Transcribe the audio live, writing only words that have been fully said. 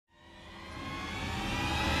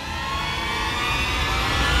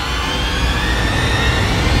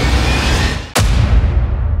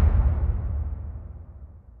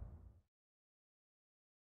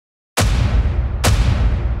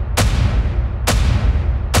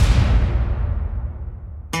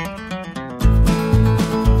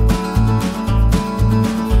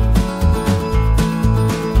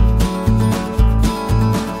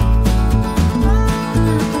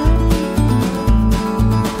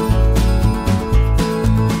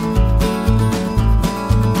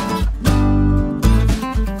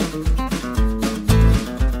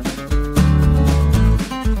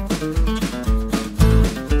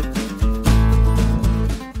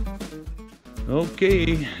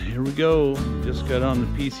Okay, here we go. Just got on the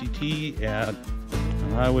PCT at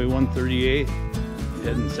Highway 138,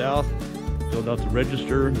 heading south. Filled out the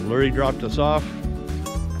register. Larry dropped us off.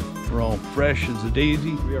 We're all fresh as a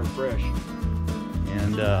daisy. We are fresh.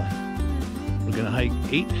 And we're gonna hike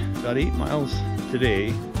about 8 miles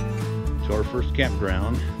today to our first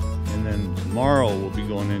campground. And then tomorrow we'll be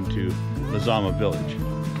going into Mazama Village.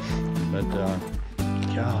 But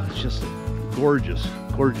yeah, it's just a gorgeous,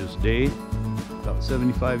 gorgeous day. About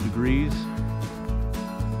 75 degrees.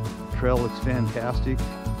 Trail looks fantastic.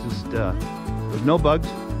 Just there's no bugs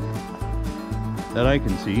that I can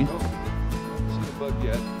see. Nope. Don't see the bug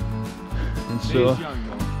yet. And The so day is young,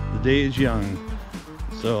 though. the day is young.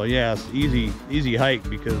 So yeah, it's easy hike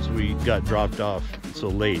because we got dropped off so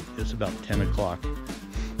late. It's about 10 o'clock.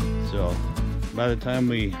 So by the time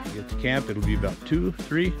we get to camp, it'll be about 2,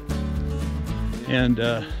 3, and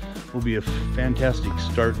will be a fantastic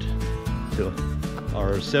start to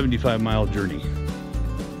our 75-mile journey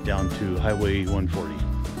down to Highway 140.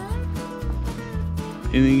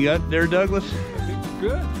 Anything you got there, Douglas? I think we're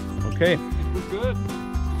good. Okay. I think we're good.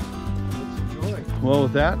 Let's enjoy. Well,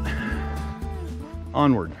 with that,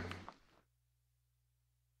 onward.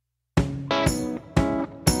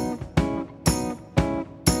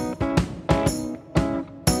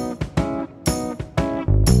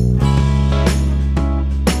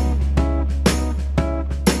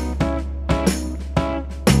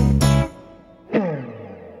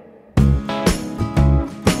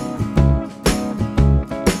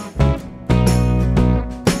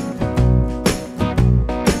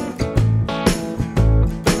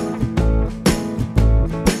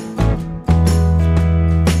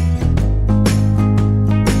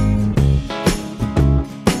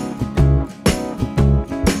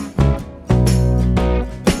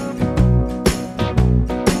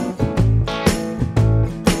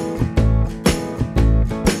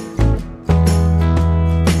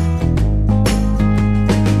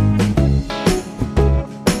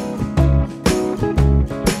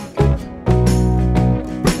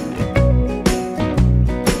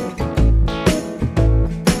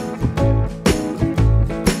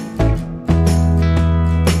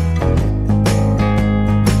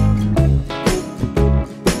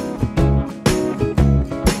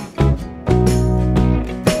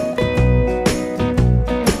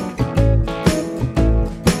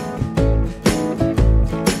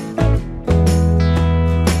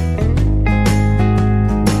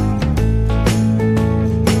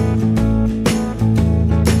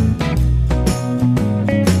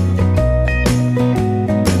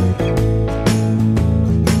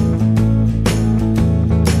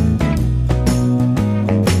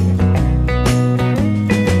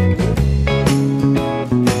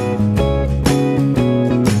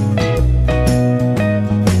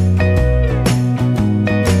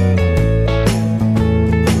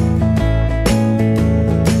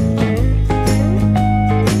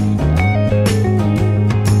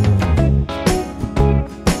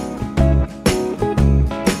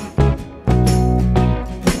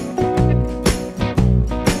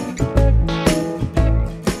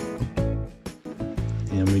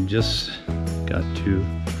 Just got to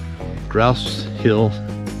Grouse Hill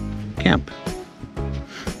Camp,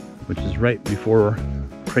 which is right before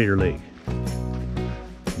Crater Lake.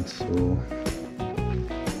 And so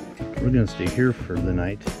we're gonna stay here for the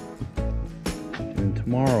night. And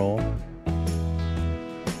tomorrow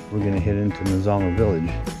we're gonna head into Mazama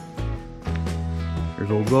Village.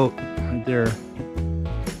 There's old goat right there.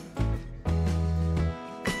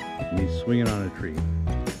 And he's swinging on a tree.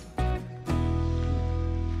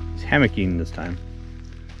 Hammocking this time.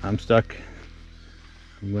 I'm stuck.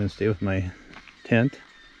 I'm going to stay with my tent.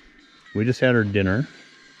 We just had our dinner,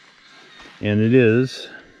 and it is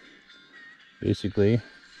basically,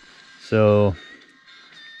 so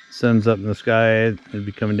sun's up in the sky. It'll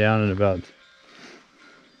be coming down in about,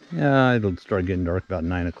 yeah, it'll start getting dark about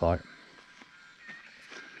 9 o'clock.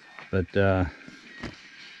 But the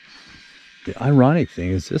ironic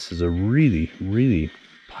thing is this is a really, really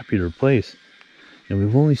popular place. And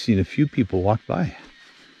we've only seen a few people walk by.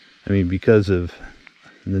 I mean, because of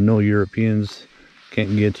the no Europeans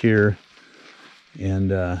can't get here.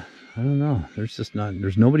 And I don't know, there's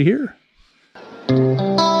nobody here.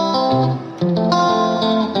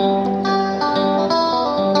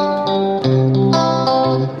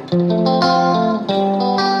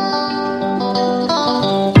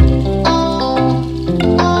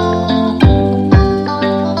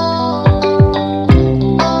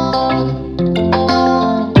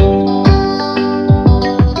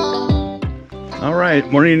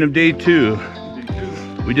 Morning of day two.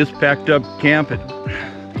 We just packed up camp at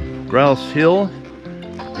Grouse Hill,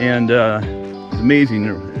 and it's amazing.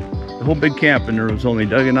 The whole big camp, and there was only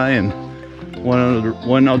Doug and I and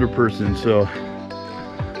one other person. So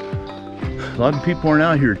a lot of people aren't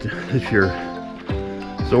out here this year.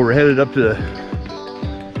 So we're headed up to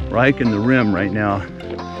we're hiking the rim right now.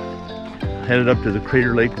 Headed up to the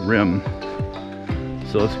Crater Lake rim.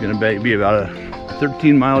 So it's going to be about a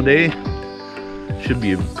 13-mile day. Should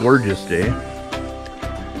be a gorgeous day.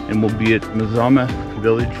 And we'll be at Mazama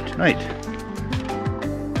Village tonight.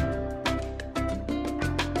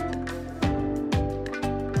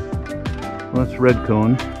 Well, that's Red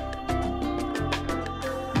Cone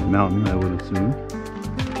Mountain, I would assume.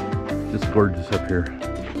 Just gorgeous up here.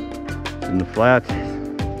 In the flat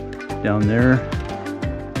down there,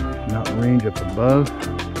 mountain range up above.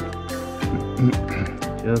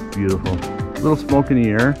 Just beautiful. A little smoke in the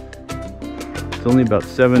air. It's only about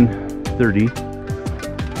 7:30,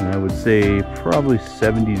 and I would say probably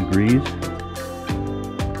 70 degrees.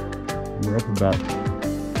 We're up about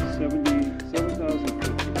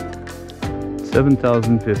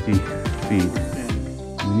 7,050 feet.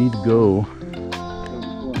 We need to go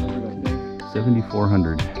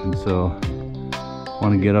 7,400, and so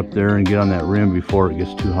want to get up there and get on that rim before it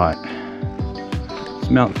gets too hot. It's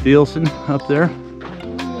Mount Thielsen up there.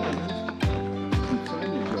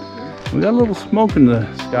 We got a little smoke in the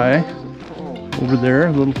sky over there.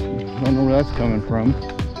 A little, I don't know where that's coming from,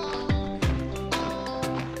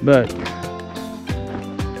 but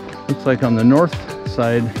looks like on the north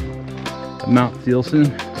side of Mount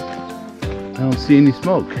Thielsen, I don't see any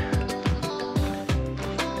smoke.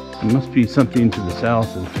 There must be something to the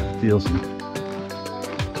south of Thielsen.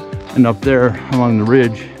 And up there along the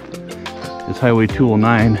ridge is Highway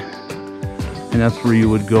 209, and that's where you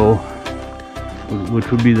would go, which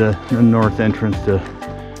would be the north entrance to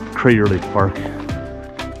Crater Lake Park.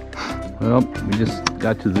 Well, we just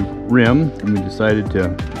got to the rim and we decided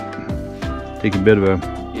to take a bit of a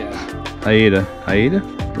hiatus.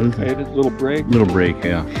 What is it? Little break. Little break,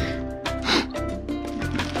 yeah.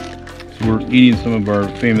 So we're eating some of our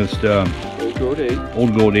famous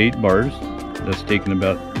Old Gold 8 bars. That's taken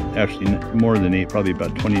about, actually more than 8, probably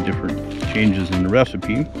about 20 different changes in the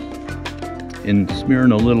recipe. And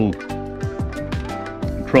smearing a little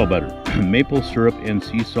trail butter, maple syrup and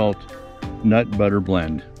sea salt nut butter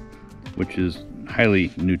blend, which is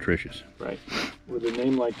highly nutritious. Right. With a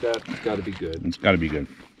name like that, it's got to be good. It's got to be good.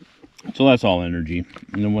 So that's all energy.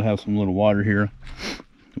 And then we'll have some little water here.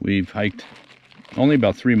 We've hiked only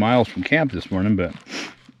about 3 miles from camp this morning, but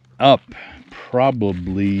up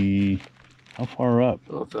probably, how far up?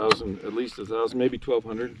 1,000, at least 1,000, maybe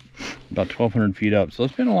 1,200. About 1,200 feet up. So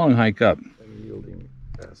it's been a long hike up. And yielding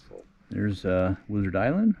asphalt. There's Wizard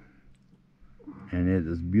Island, and it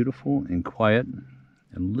is beautiful and quiet and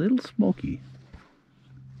a little smoky.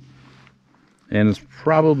 And it's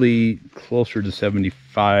probably closer to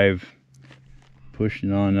 75,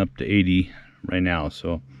 pushing on up to 80 right now.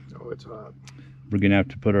 So oh, it's hot. We're gonna have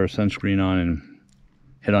to put our sunscreen on and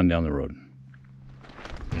head on down the road.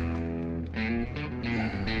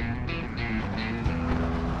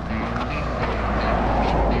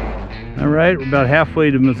 All right, we're about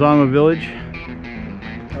halfway to Mazama Village.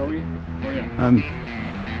 Are we? Oh yeah.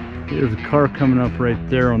 There's a car coming up right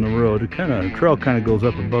there on the road. The trail kind of goes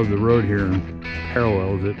up above the road here and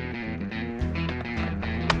parallels it.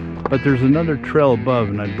 But there's another trail above,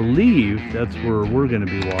 and I believe that's where we're going to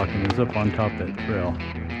be walking, is up on top of that trail.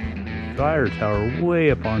 Fire tower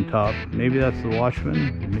way up on top. Maybe that's the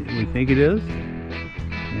Watchman. We think it is.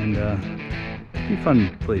 And it'd be a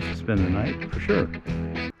fun place to spend the night, for sure.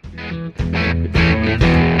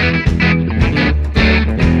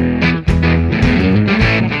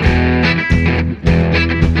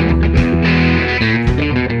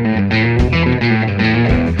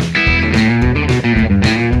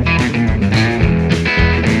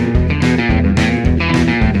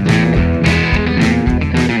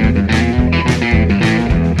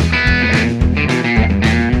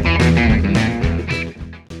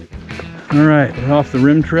 All right, we're off the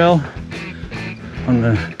rim trail on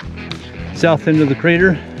the south end of the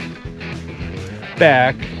crater,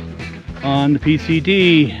 back on the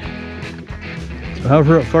PCT. So how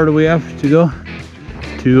far do we have to go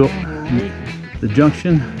to the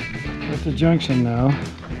junction? At the junction now.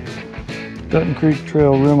 Dutton Creek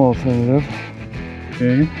Trail rim alternative.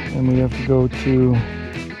 Okay. And we have to go to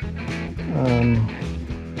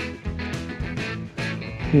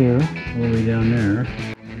here. All the way down there.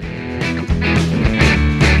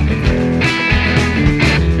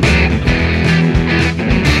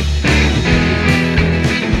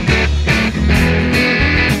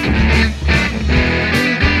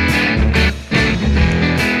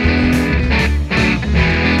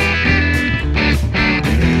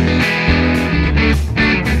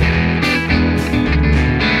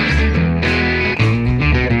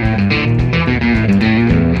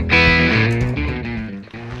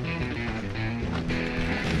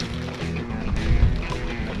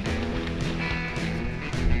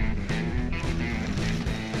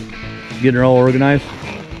 Getting her all organized?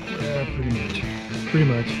 Yeah, pretty much. Pretty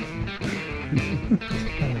much.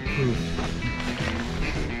 Kind of proof.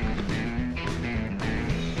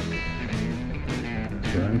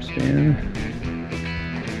 That's where I'm staying.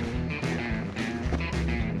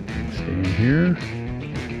 Staying here.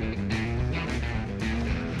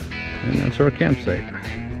 And that's our campsite.